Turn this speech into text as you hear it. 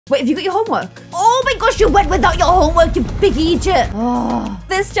Wait, have you got your homework? Oh my gosh, you went without your homework, you big idiot. Oh.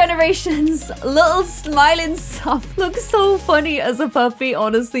 This generation's little smiling self looks so funny as a puppy.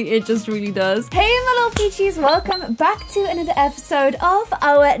 Honestly, it just really does. Hey, my little peachies, welcome back to another episode of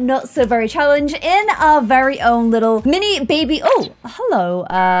our Not So Very Challenge in our very own little mini baby. Oh, hello.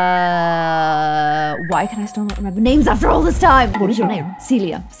 Why can I still not remember names after all this time? What is your name?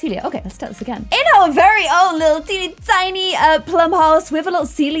 Celia. Celia. Okay, let's start this again. In our very own little teeny tiny Plum house with a little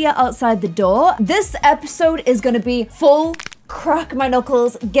Celia outside the door. This episode is going to be full crack my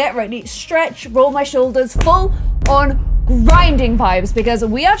knuckles, get ready, stretch, roll my shoulders, full on grinding vibes, because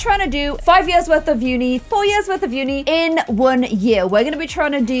we are trying to do 5 years worth of uni, 4 years worth of uni in 1 year. We're going to be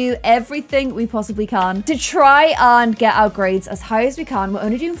trying to do everything we possibly can to try and get our grades as high as we can. We're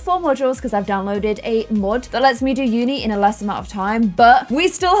only doing 4 modules because I've downloaded a mod that lets me do uni in a less amount of time, but we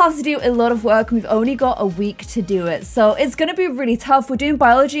still have to do a lot of work. We've only got a week to do it, so it's going to be really tough. We're doing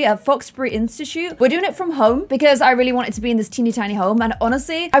biology at Foxbury Institute. We're doing it from home because I really wanted to be in this teeny tiny home, and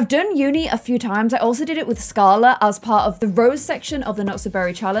honestly, I've done uni a few times. I also did it with Scala as part of the Rose section of the Not So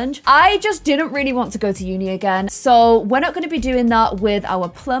Berry Challenge. I just didn't really want to go to uni again, so we're not going to be doing that with our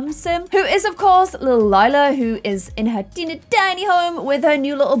Plum sim, who is of course little Lila, who is in her teeny tiny home with her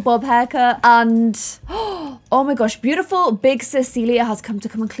new little bob haircut. And oh my gosh, beautiful big Cecilia has come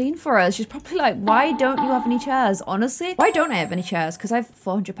and clean for us. She's probably like, why don't you have any chairs? Honestly, why don't I have any chairs? Because I have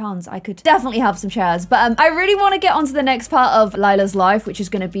 400 pounds. I could definitely have some chairs, but I really want to get on to the next part of Lila's life, which is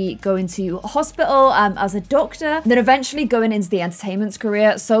going to be going to hospital as a doctor, and then eventually going into the entertainment's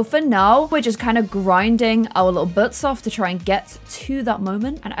career. So for now, we're just kind of grinding our little butts off to try and get to that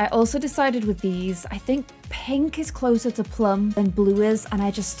moment. And I also decided with these, I think pink is closer to Plum than blue is, and I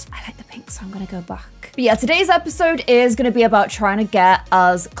like the pink, so I'm gonna go back. But yeah, today's episode is going to be about trying to get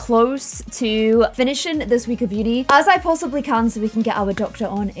as close to finishing this week of uni as I possibly can, so we can get our doctor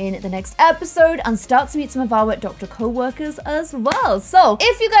on in the next episode and start to meet some of our doctor co-workers as well. So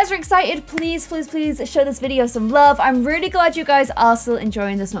if you guys are excited, please show this video some love. I'm really glad you guys are still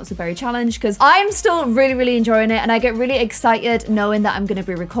enjoying this Not So Berry Challenge, because I'm still really enjoying it, and I get really excited knowing that I'm going to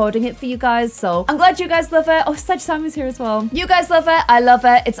be recording it for you guys. So I'm glad you guys love it. Oh, Saj Sam is here as well. You guys love it. I love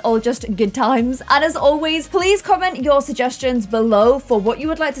it. It's all just good times. And as always, please comment your suggestions below for what you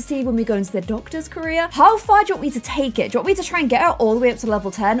would like to see when we go into the doctor's career. How far do you want me to take it? Do you want me to try and get her all the way up to level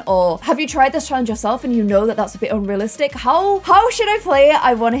 10? Or have you tried this challenge yourself and you know that that's a bit unrealistic? How should I play it?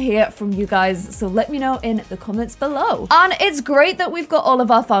 I want to hear from you guys, so let me know in the comments below. And it's great that we've got all of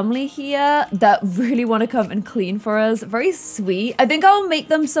our family here that really want to come and clean for us. Very sweet. I think I'll make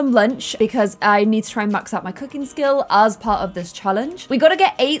them some lunch because I need to try and max out my cooking skill as part of this challenge. We got to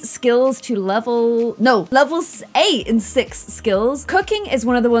get 8 skills to levels 8 and 6 skills. Cooking is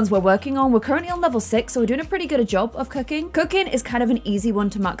one of the ones we're working on. We're currently on level 6, so we're doing a pretty good job of cooking. Cooking is kind of an easy one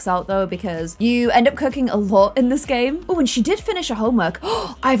to max out though, because you end up cooking a lot in this game. Oh, and she did finish her homework.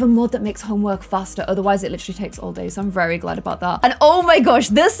 I have a mod that makes homework faster. Otherwise, it literally takes all day, so I'm very glad about that. And oh my gosh,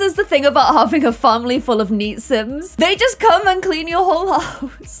 this is the thing about having a family full of neat sims. They just come and clean your whole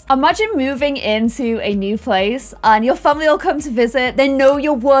house. Imagine moving into a new place and your family will come to visit. They know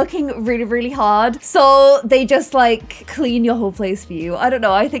you're working really hard, so they just like clean your whole place for you. I don't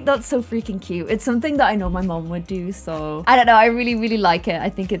know, I think that's so freaking cute. It's something that I know my mom would do, so I don't know, I really like it. I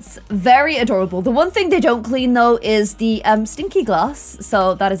think it's very adorable. The one thing they don't clean though is the stinky glass,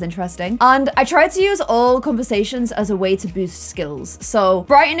 so that is interesting. And I tried to use all conversations as a way to boost skills. So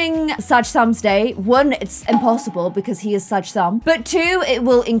brightening Saj Sam's day, 1, it's impossible because he is Saj Sam, but 2, it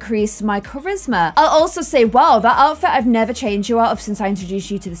will increase my charisma. I'll also say, wow, that outfit I've never changed you out of since I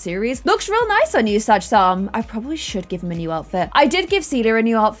introduced you to the series. Looks real nice on you, Saj Sam. I probably should give him a new outfit. I did give Celia a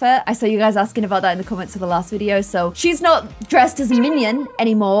new outfit. I saw you guys asking about that in the comments of the last video, so she's not dressed as a minion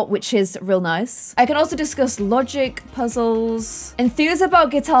anymore, which is real nice. I can also discuss logic, puzzles, enthuse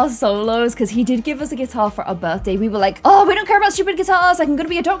about guitar solos, because he did give us a guitar for our birthday. We were like, oh, we don't care about stupid guitars. I'm gonna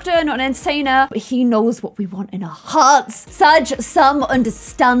be a doctor, not an entertainer. But he knows what we want in our hearts. Saj Sam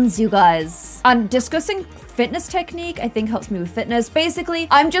understands, you guys. And discussing fitness technique, I think, helps me with fitness. Basically,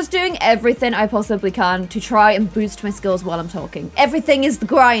 I'm just doing everything I possibly can to try and boost my skills while I'm talking. Everything is the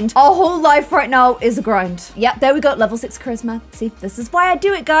grind. Our whole life right now is a grind. Yep, there we go. Level 6 charisma. See, this is why I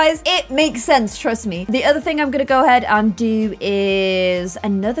do it, guys. It makes sense, trust me. The other thing I'm gonna go ahead and do is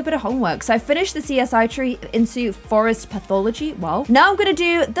another bit of homework. So I finished the CSI tree into forest pathology. Wow. Now I'm gonna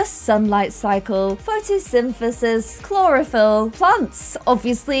do the sunlight cycle, photosynthesis, chlorophyll, plants.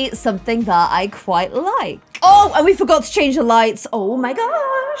 Obviously, something that I quite like. Oh, and we forgot to change the lights. Oh my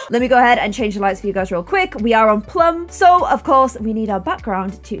gosh. Let me go ahead and change the lights for you guys real quick. We are on Plum. So, of course, we need our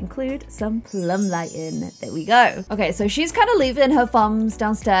background to include some Plum lighting. There we go. Okay, so she's kind of leaving her thumbs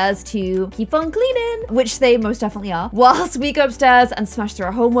downstairs to keep on cleaning, which they most definitely are. Whilst we go upstairs and smash through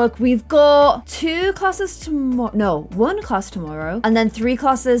our homework, we've got 2 classes tomorrow. No, 1 class tomorrow, and then 3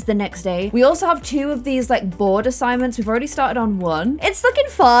 classes the next day. We also have 2 of these like board assignments. We've already started on 1. It's looking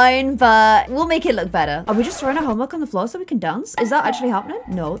fine, but we'll make it look better. Are we just throwing our homework on the floor so we can dance? Is that actually happening?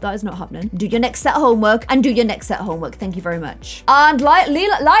 No, that is not happening. Do your next set of homework and do your next set of homework. Thank you very much. And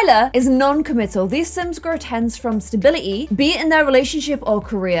Lila is non-committal. These Sims grow tense from stability, be it in their relationship or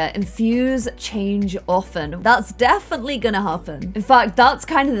career. Infuse change often. That's definitely gonna happen. In fact, that's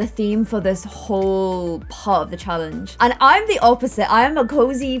kind of the theme for this whole part of the challenge. And I'm the opposite. I am a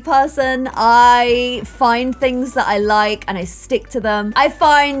cozy person. I find things that I like and I stick to them. I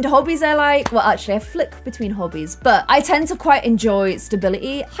find hobbies I like. Well, actually, I flick between hobbies, but I tend to quite enjoy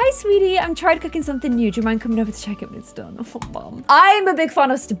stability. Hi, sweetie. I'm trying cooking something new. Do you mind coming over to check it when it's done? Oh, mom. I'm a big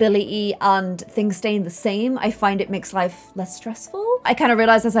fan of stability and things staying the same. I find it makes life less stressful. I kind of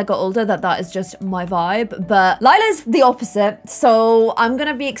realized as I got older that that is just my vibe, but Lila's the opposite. So I'm going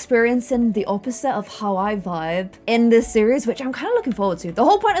to be experiencing the opposite of how I vibe in this series, which I'm kind of looking forward to. The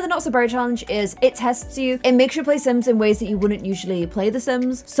whole point of the Not So Berry Challenge is it tests you. It makes you play Sims in ways that you wouldn't usually play the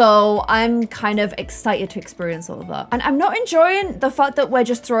Sims. So I'm kind of excited to experience all of that. And I'm not enjoying the fact that we're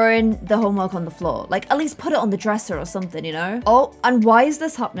just throwing the homework on the floor. Like, at least put it on the dresser or something, you know? Oh, and why is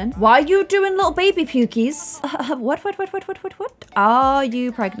this happening? Why are you doing little baby pukies? What? Are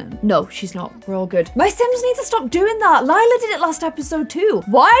you pregnant? No, she's not. We're all good. My Sims need to stop doing that. Lila did it last episode too.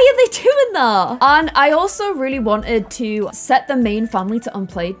 Why are they doing that? And I also really wanted to set the main family to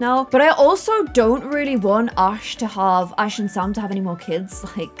unplayed now, but I also don't really want Ash and Sam to have any more kids.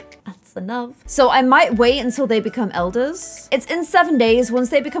 Like, that's enough. So I might wait until they become elders. It's in 7 days. Once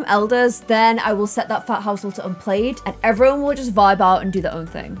they become elders, then I will set that fat household to unplayed and everyone will just vibe out and do their own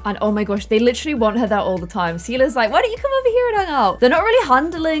thing. And oh my gosh, they literally want her there all the time. Sela's like, why don't you come over here and hang out? They're not really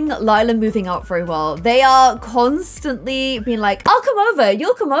handling Lila moving out very well. They are constantly being like, I'll come over,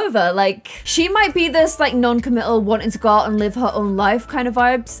 you'll come over. Like, she might be this like non-committal, wanting to go out and live her own life kind of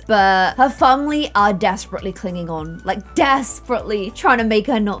vibes, but her family are desperately clinging on, like desperately trying to make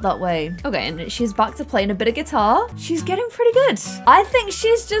her not that way. Okay, and she's back to playing a bit of guitar. She's getting pretty good. I think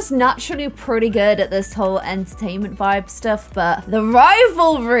she's just naturally pretty good at this whole entertainment vibe stuff, but the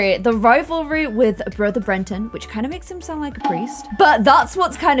rivalry with Brother Brenton, which kind of makes him sound like a priest, but that's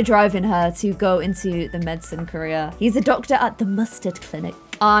what's kind of driving her to go into the medicine career. He's a doctor at the Mustard Clinic.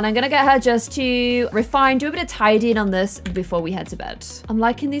 And I'm gonna get her just to refine, do a bit of tidying on this before we head to bed. I'm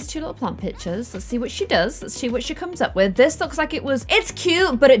liking these 2 little plant pictures. Let's see what she does. Let's see what she comes up with. This looks like it's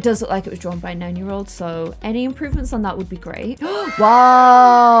cute, but it does look like it was drawn by a 9-year-old. So any improvements on that would be great.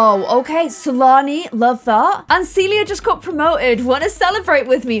 Wow. Okay, Solani, love that. And Celia just got promoted. Want to celebrate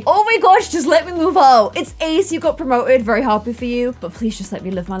with me? Oh my gosh, just let me move out. It's Ace, you got promoted. Very happy for you. But please just let me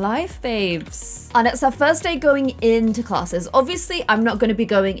live my life, babes. And it's our first day going into classes. Obviously, I'm not going to be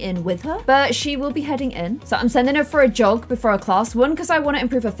going in with her, but she will be heading in. So I'm sending her for a jog before our class. 1, because I want to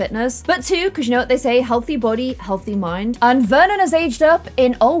improve her fitness, but 2, because you know what they say, healthy body, healthy mind. And Vernon has aged up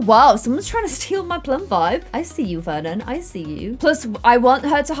in, oh wow, someone's trying to steal my Plum vibe. I see you, Vernon. I see you. Plus, I want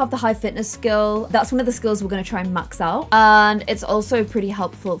her to have the high fitness skill. That's one of the skills we're going to try and max out. And it's also pretty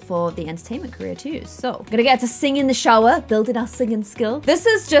helpful for the entertainment career too. So I'm going to get her to sing in the shower, building our singing skill. This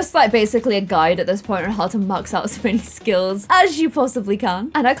is just like basically a guide at this point on how to max out as many skills as you possibly can.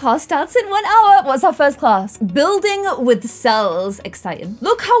 And our class starts in 1 hour. What's our first class? Building with cells. Exciting.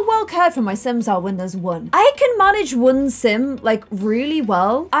 Look how well cared for my Sims are when there's 1. I can manage 1 Sim like really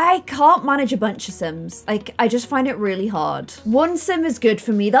well. I can't manage a bunch of Sims. Like, I just find it really hard. 1 Sim is good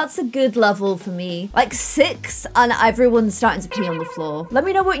for me. That's a good level for me. Like 6 and everyone's starting to pee on the floor. Let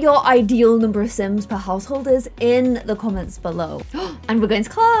me know what your ideal number of Sims per household is in the comments below. And we're going to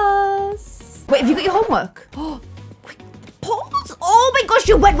class. Wait, have you got your homework? Pause? Oh my gosh,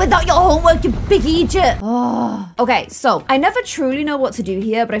 you went without your homework, you big idiot. Oh. Okay, so I never truly know what to do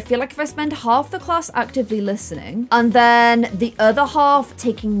here, but I feel like if I spend half the class actively listening and then the other half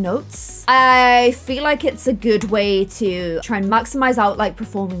taking notes, I feel like it's a good way to try and maximize out like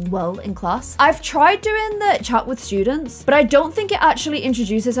performing well in class. I've tried doing the chat with students, but I don't think it actually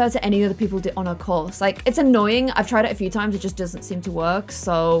introduces her to any other people on her course. Like, it's annoying. I've tried it a few times. It just doesn't seem to work.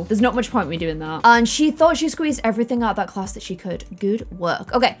 So there's not much point me doing that. And she thought she squeezed everything out of that class that she could. Good should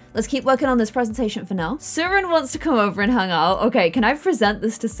work. Okay, let's keep working on this presentation for now. Surin wants to come over and hang out. Okay, can I present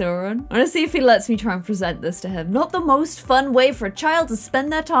this to Surin? I want to see if he lets me try and present this to him. Not the most fun way for a child to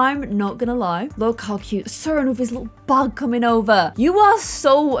spend their time, not gonna lie. Look how cute. Surin with his little bug coming over. You are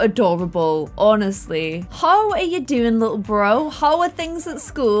so adorable, honestly. How are you doing, little bro? How are things at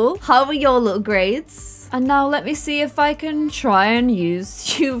school? How are your little grades? And now let me see if I can try and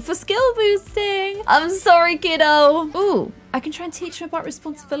use you for skill boosting. I'm sorry, kiddo. Ooh. I can try and teach him about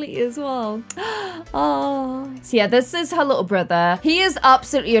responsibility as well. Oh. So yeah, this is her little brother. He is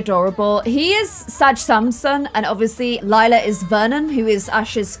absolutely adorable. He is Saj Samson, and obviously Lila is Vernon, who is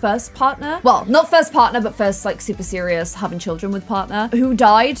Ash's first partner. Well, not first partner, but first like super serious having children with partner, who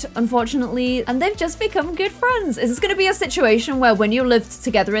died, unfortunately, and they've just become good friends. Is this gonna be a situation where when you lived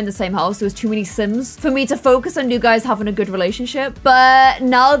together in the same house, there was too many Sims for me to focus on you guys having a good relationship? But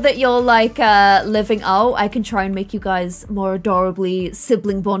now that you're like living out, I can try and make you guys more adorably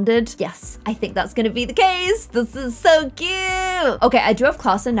sibling bonded. Yes, I think that's gonna be the case. This is so cute. Okay, I do have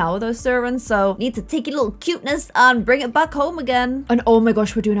class in now though, Surin, so need to take your little cuteness and bring it back home again. And oh my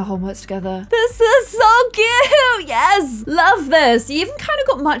gosh, we're doing our homeworks together. This is so cute. Yes, love this. You even kind of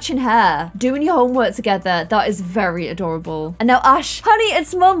got matching hair. Doing your homework together, that is very adorable. And now Ash, honey,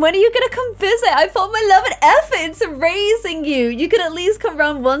 it's mom. When are you gonna come visit? I put my love and effort into raising you. You could at least come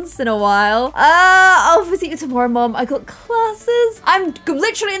around once in a while. I'll visit you tomorrow, mom. I got classes. I'm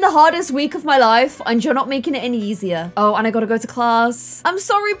literally in the hardest week of my life and you're not making it any easier. Oh, and I gotta go to class. I'm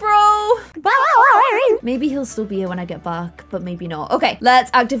sorry, bro. Bye. Maybe he'll still be here when I get back, but maybe not. Okay, let's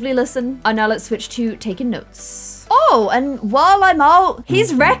actively listen. And now let's switch to taking notes. Oh, and while I'm out,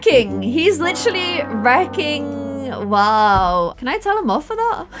 he's wrecking. He's literally wrecking. Wow. Can I tell him off for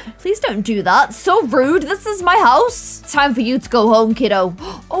that? Please don't do that. So rude. This is my house. It's time for you to go home, kiddo.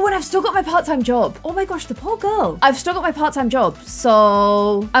 Oh, and I've still got my part-time job. Oh my gosh, the poor girl. I've still got my part-time job.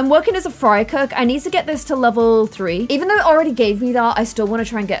 So I'm working as a fry cook. I need to get this to level 3. Even though it already gave me that, I still want to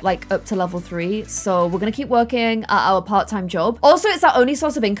try and get like up to level 3. So we're going to keep working at our part-time job. Also, it's our only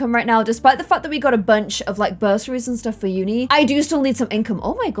source of income right now. Despite the fact that we got a bunch of like bursaries and stuff for uni, I do still need some income.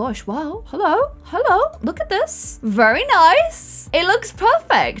 Oh my gosh. Wow. Hello. Hello. Look at this. Very nice. It looks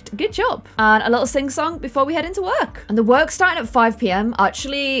perfect. Good job. And a little sing-song before we head into work. And the work starting at 5 p.m.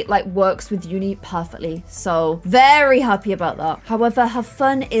 actually like works with uni perfectly. So very happy about that. However, her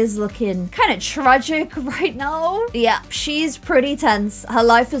fun is looking kind of tragic right now. Yeah, she's pretty tense. Her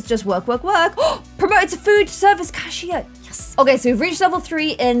life is just work, work, work. Promoted to food service cashier. Yes. Okay, so we've reached level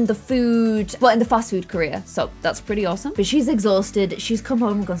 3 in the food, well, in the fast food career. So that's pretty awesome. But she's exhausted. She's come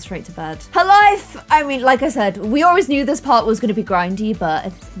home and gone straight to bed. Her life, I mean, like I said, we always knew this part was going to be grindy, but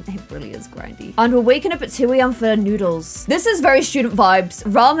it really is grindy. And we're waking up at 2 a.m. for noodles. This is very student vibes.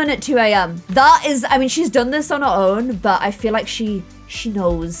 Ramen at 2 a.m. That is, I mean, she's done this on her own, but I feel like she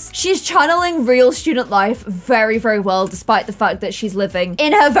knows. She's channeling real student life very, very well, despite the fact that she's living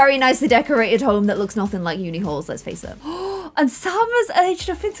in her very nicely decorated home that looks nothing like uni halls, let's face it. And Sam has aged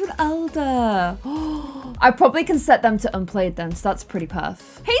up into an elder. I probably can set them to unplayed then, so that's pretty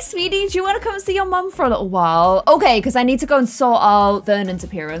perf. Hey, sweetie, do you want to come and see your mum for a little while? Okay, because I need to go and sort out Vernon's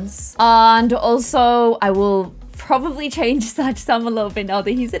appearance. And also, I will probably change Sam a little bit now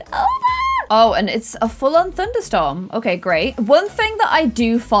that he's an elder. Oh, and it's a full-on thunderstorm. Okay, great. One thing that I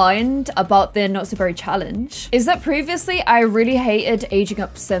do find about the Not So Berry challenge is that previously I really hated aging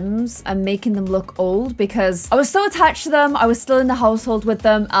up Sims and making them look old because I was so attached to them. I was still in the household with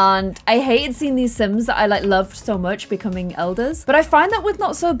them and I hated seeing these Sims that I like loved so much becoming elders. But I find that with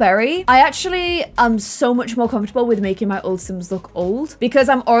Not So Berry, I actually am so much more comfortable with making my old Sims look old because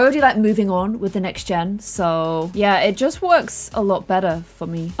I'm already like moving on with the next gen. So yeah, it just works a lot better for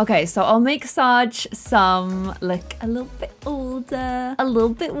me. Okay, so I'll make Saj some like a little bit older, a little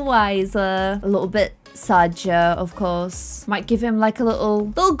bit wiser, a little bit Saja, of course. Might give him like a little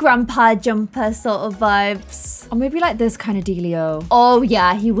grandpa jumper sort of vibes. Or maybe like this kind of dealio. Oh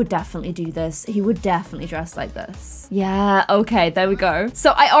yeah, he would definitely do this. He would definitely dress like this. Yeah, okay, there we go.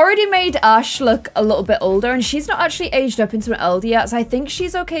 So I already made Ash look a little bit older and she's not actually aged up into an elder yet. So I think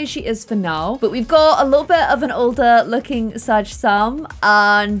she's okay, she is for now. But we've got a little bit of an older looking Saj Sam.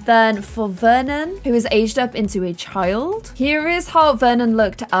 And then for Vernon, who is aged up into a child. Here is how Vernon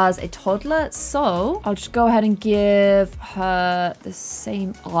looked as a toddler. So I'll just go ahead and give her the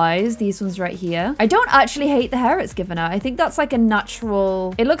same eyes. These ones right here. I don't actually hate the hair it's given her. I think that's like a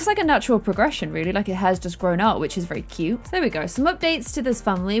natural, it looks like a natural progression really, like it has just grown out, which is very cute. So there we go. Some updates to this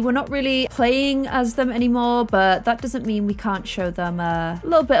family. We're not really playing as them anymore, but that doesn't mean we can't show them a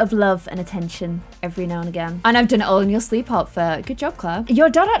little bit of love and attention every now and again. And I've done it all in your sleep outfit. Good job, Claire. Your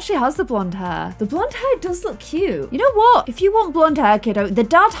dad actually has the blonde hair. The blonde hair does look cute. You know what? If you want blonde hair, kiddo, the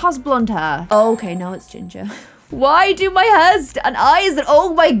dad has blonde hair. Oh, okay, now it's ginger. Why do my hairs and eyes and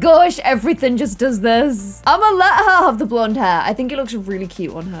oh my gosh, everything just does this. I'm gonna let her have the blonde hair. I think it looks really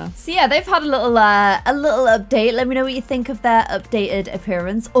cute on her. So yeah, they've had a little update. Let me know what you think of their updated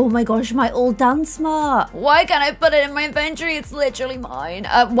appearance. Oh my gosh, my old dance mat. Why can't I put it in my inventory? It's literally mine.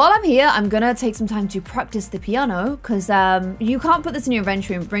 While I'm here, I'm gonna take some time to practice the piano because you can't put this in your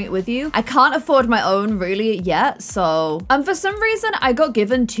inventory and bring it with you. I can't afford my own really yet. So for some reason, I got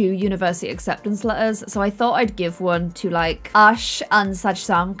given 2 university acceptance letters. So I thought I'd give one to like Ash and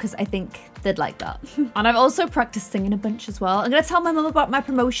Sam because I think they'd like that. And I've also practiced singing a bunch as well. I'm gonna tell my mum about my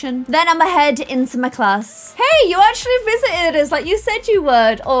promotion. Then I'm ahead into my class. Hey, you actually visited us like you said you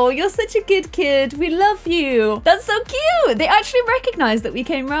would. Oh, you're such a good kid. We love you. That's so cute. They actually recognized that we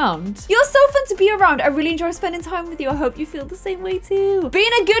came round. You're so fun to be around. I really enjoy spending time with you. I hope you feel the same way too.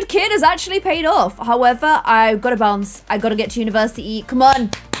 Being a good kid has actually paid off. However, I've got to bounce. I got to get to university. Come on.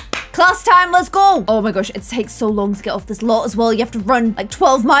 Class time, let's go. Oh my gosh, it takes so long to get off this lot as well. You have to run like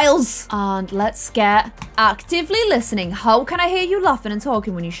 12 miles. And let's get actively listening. How can I hear you laughing and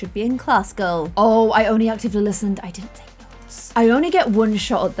talking when you should be in class, girl? Oh, I only actively listened. I didn't take notes. I only get one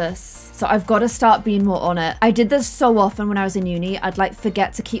shot at this. So I've got to start being more on it. I did this so often when I was in uni. I'd like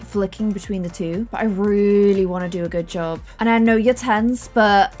forget to keep flicking between the two. But I really want to do a good job. And I know you're tense,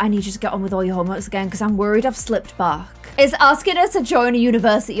 but I need you to get on with all your homeworks again because I'm worried I've slipped back. Is asking her to join a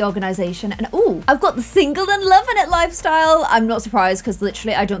university organization. And oh, I've got the single and loving it lifestyle. I'm not surprised because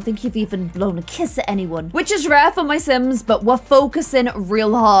literally I don't think you've even blown a kiss at anyone, which is rare for my Sims, but we're focusing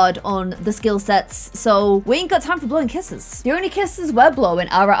real hard on the skill sets. So we ain't got time for blowing kisses. The only kisses we're blowing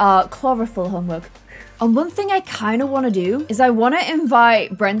are at our chlorophyll homework. And one thing I kind of want to do is I want to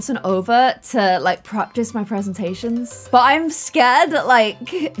invite Brenton over to like practice my presentations. But I'm scared that like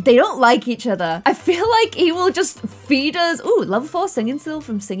they don't like each other. I feel like he will just feed us. Ooh, level 4 singing skill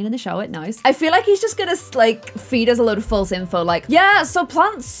from singing in the shower. Nice. I feel like he's just gonna like feed us a load of false info. Like, yeah, so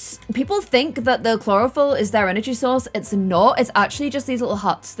plants, people think that the chlorophyll is their energy source. It's not. It's actually just these little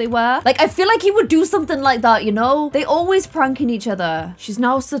hats they wear. Like, I feel like he would do something like that, you know? They always pranking each other. She's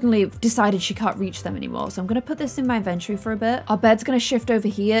now suddenly decided she can't reach them anymore. So I'm gonna put this in my inventory for a bit. Our bed's gonna shift over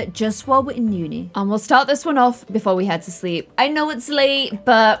here just while we're in uni. And we'll start this one off before we head to sleep. I know it's late,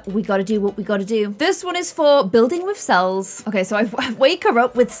 but we gotta do what we gotta do. This one is for building with cells. Okay, so I wake her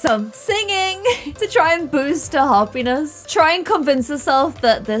up with some singing to try and boost her happiness. Try and convince herself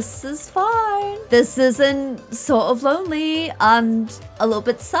that this is fine. This isn't sort of lonely and a little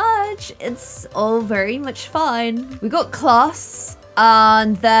bit sad. It's all very much fine. We got class.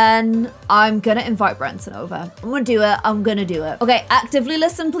 And then I'm gonna invite Brenton over. I'm gonna do it. I'm gonna do it. Okay, actively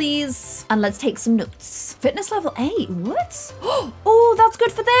listen, please. And let's take some notes. Fitness level 8. What? Oh, that's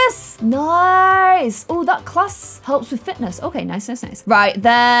good for this. Nice. Oh, that class helps with fitness. Okay, nice, nice, nice. Right,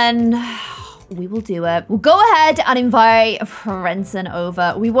 then we will do it. We'll go ahead and invite Brenton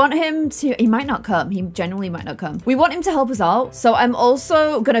over. We want him to, he might not come. He genuinely might not come. We want him to help us out. So I'm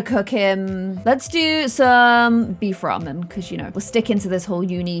also gonna cook him. Let's do some beef ramen because, you know, we're sticking to this whole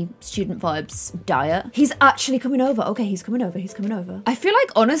uni student vibes diet. He's actually coming over. Okay, he's coming over. He's coming over. I feel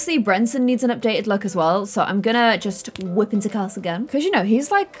like, honestly, Brenton needs an updated look as well. So I'm gonna just whip into class again because, you know,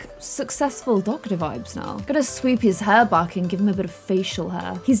 he's like successful doctor vibes now. Gonna sweep his hair back and give him a bit of facial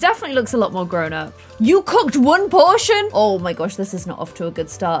hair. He's definitely looks a lot more grown up. You cooked 1 portion? Oh my gosh, this is not off to a good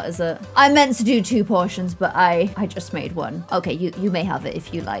start, is it? I meant to do 2 portions, but I just made 1. Okay, you may have it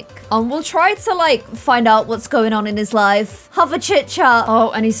if you like. We'll try to like find out what's going on in his life. Have a chit chat. Oh,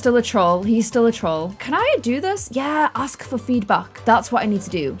 and he's still a troll. He's still a troll. Can I do this? Yeah, ask for feedback. That's what I need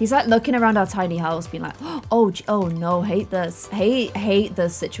to do. He's like looking around our tiny house being like, oh no, hate this. Hate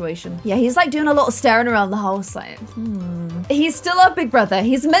this situation. Yeah, he's like doing a lot of staring around the house like, He's still our big brother.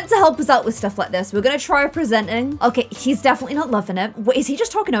 He's meant to help us out with stuff like this. We're gonna try presenting. Okay, he's definitely not loving it. Wait, is he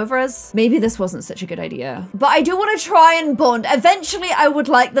just talking over us? Maybe this wasn't such a good idea. But I do want to try and bond. Eventually, I would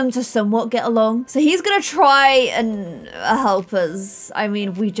like them to somewhat get along. So he's gonna try and help us. I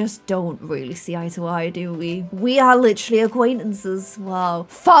mean, we just don't really see eye to eye, do we? We are literally acquaintances. Wow.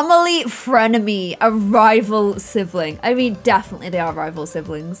 Family frenemy, a rival sibling. I mean, definitely they are rival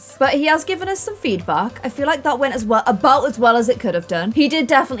siblings. But he has given us some feedback. I feel like that went about as well as it could have done. He did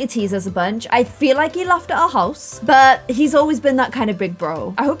definitely tease us a bunch. bench. I feel like he left at our house, but he's always been that kind of big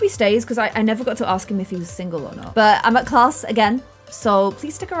bro. I hope he stays because I never got to ask him if he was single or not. But I'm at class again, so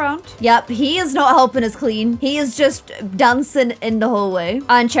please stick around. Yep, he is not helping us clean. He is just dancing in the hallway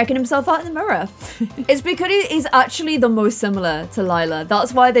and checking himself out in the mirror. It's because he's actually the most similar to Lila.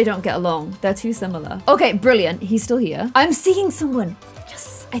 That's why they don't get along. They're too similar. Okay, brilliant. He's still here. I'm seeing someone.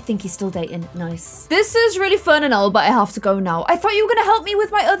 I think he's still dating. Nice. This is really fun and all, but I have to go now. I thought you were gonna help me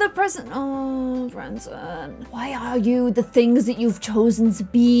with my other present. Oh, Branson. Why are you the things that you've chosen to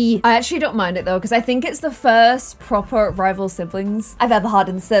be? I actually don't mind it though, because I think it's the first proper rival siblings I've ever had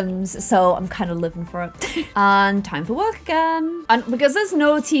in Sims, so I'm kind of living for it. And time for work again. And because there's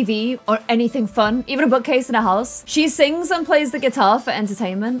no TV or anything fun, even a bookcase in a house, she sings and plays the guitar for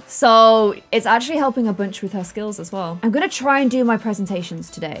entertainment. So it's actually helping a bunch with her skills as well. I'm gonna try and do my presentations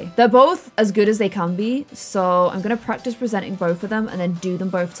today. They're both as good as they can be, so I'm gonna practice presenting both of them and then do them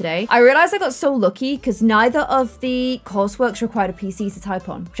both today. I realized I got so lucky because neither of the courseworks required a PC to type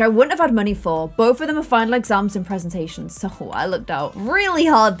on, which I wouldn't have had money for. Both of them are final exams and presentations, so I looked out really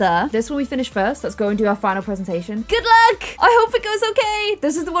hard there. This one we finish first. Let's go and do our final presentation. Good luck! I hope it goes okay.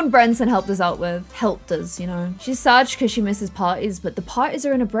 This is the one Brenton helped us out with. Helped us, you know. She's sad because she misses parties, but the parties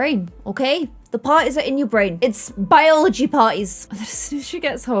are in her brain, okay? The parties are in your brain. It's biology parties. And then as soon as she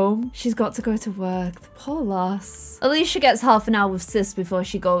gets home, she's got to go to work. The poor lass. At least she gets half an hour with sis before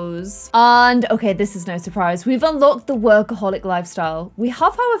she goes. And okay, this is no surprise. We've unlocked the workaholic lifestyle. We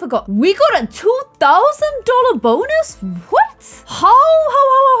have, however, we got a $2,000 bonus? What?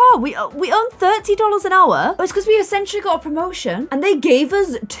 How? We earn $30 an hour? Oh, it's because we essentially got a promotion and they gave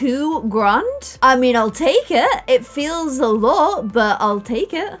us $2,000. I mean, I'll take it. It feels a lot, but I'll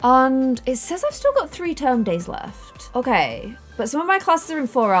take it. And it says I've still got 3 term days left. Okay. But some of my classes are in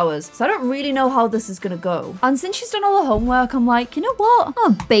 4 hours, so I don't really know how this is gonna go. And since she's done all the homework, I'm like, you know what?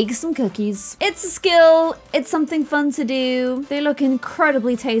 I'll bake some cookies. It's a skill. It's something fun to do. They look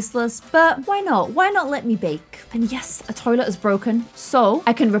incredibly tasteless, but why not? Why not let me bake? And yes, a toilet is broken, so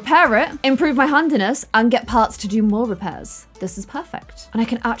I can repair it, improve my handiness, and get parts to do more repairs. This is perfect. And I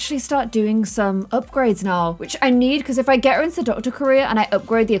can actually start doing some upgrades now, which I need because if I get her into the doctor career and I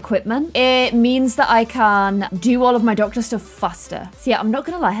upgrade the equipment, it means that I can do all of my doctor stuff faster. So yeah, I'm not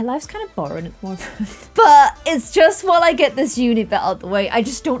gonna lie, her life's kind of boring at the moment. But it's just while I get this uni bit out the way, I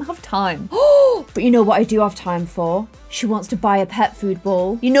just don't have time. But you know what I do have time for? She wants to buy a pet food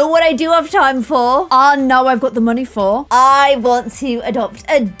bowl. You know what I do have time for? And now I've got the money for. I want to adopt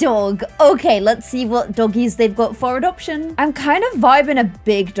a dog. Okay, let's see what doggies they've got for adoption. I'm kind of vibing a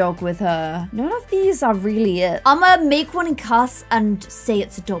big dog with her. None of these are really it. I'm gonna make one in Cass and say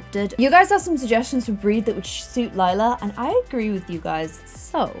it's adopted. You guys have some suggestions for breed that would suit Lila, and I agree with you guys.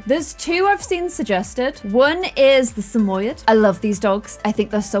 So there's 2 I've seen suggested. One is the Samoyed. I love these dogs. I think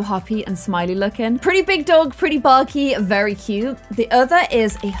they're so happy and smiley looking. Pretty big dog, pretty barky, very cute. The other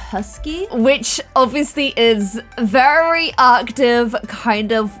is a Husky, which obviously is very active,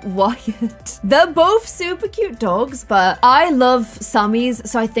 kind of wired. They're both super cute dogs, but I love Sammies,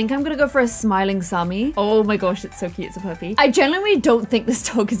 so I think I'm gonna go for a smiling Sammy. Oh my gosh, it's so cute, it's a puppy. I genuinely don't think this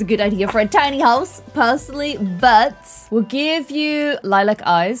dog is a good idea for a tiny house, personally, but we'll give you lilac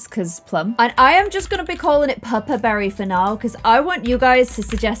eyes, because Plum. And I am just gonna be calling it Puppa Berry for now, because I want you guys to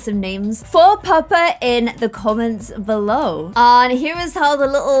suggest some names for Puppa in the comments below. And here is how the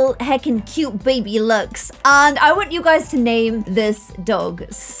little heckin' cute baby looks. And I want you guys to name this dog.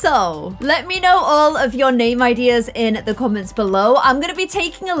 So let me know all of your name ideas in the comments below. I'm gonna be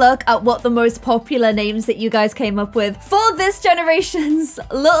taking a look at what the most popular names that you guys came up with for this generation's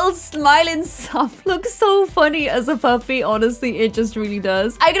little smiling Sam. Looks so funny as a puppy, honestly, it just really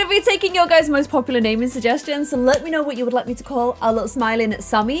does. I'm gonna be taking your guys' most popular naming suggestions, so let me know what you would like me to call our little smiling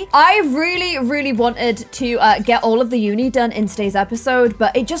Sammy. I really wanted to get all of the uni done in today's episode,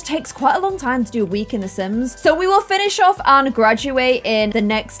 but it just takes quite a long time to do a week in The Sims. So we will finish off and graduate in the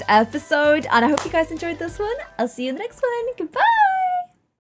next episode, and I hope you guys enjoyed this one. I'll see you in the next one. Goodbye!